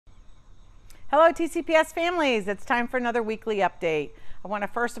Hello TCPS families, it's time for another weekly update. I want to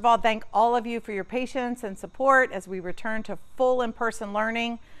first of all thank all of you for your patience and support as we return to full in-person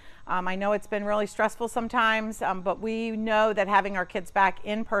learning. I know it's been really stressful sometimes, but we know that having our kids back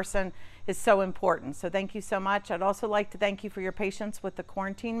in person is so important. So thank you so much. I'd also like to thank you for your patience with the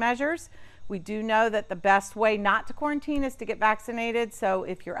quarantine measures. We do know that the best way not to quarantine is to get vaccinated. So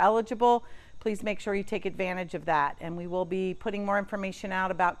if you're eligible, please make sure you take advantage of that. And we will be putting more information out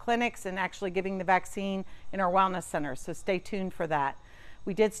about clinics and actually giving the vaccine in our wellness centers. So stay tuned for that.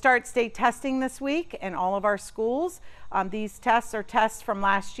 We did start state testing this week in all of our schools. These tests are tests from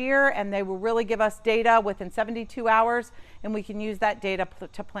last year, and they will really give us data within 72 hours, and we can use that data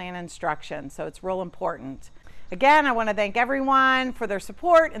to plan instruction. So it's real important. Again, I want to thank everyone for their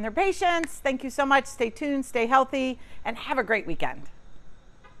support and their patience. Thank you so much. Stay tuned, stay healthy, and have a great weekend.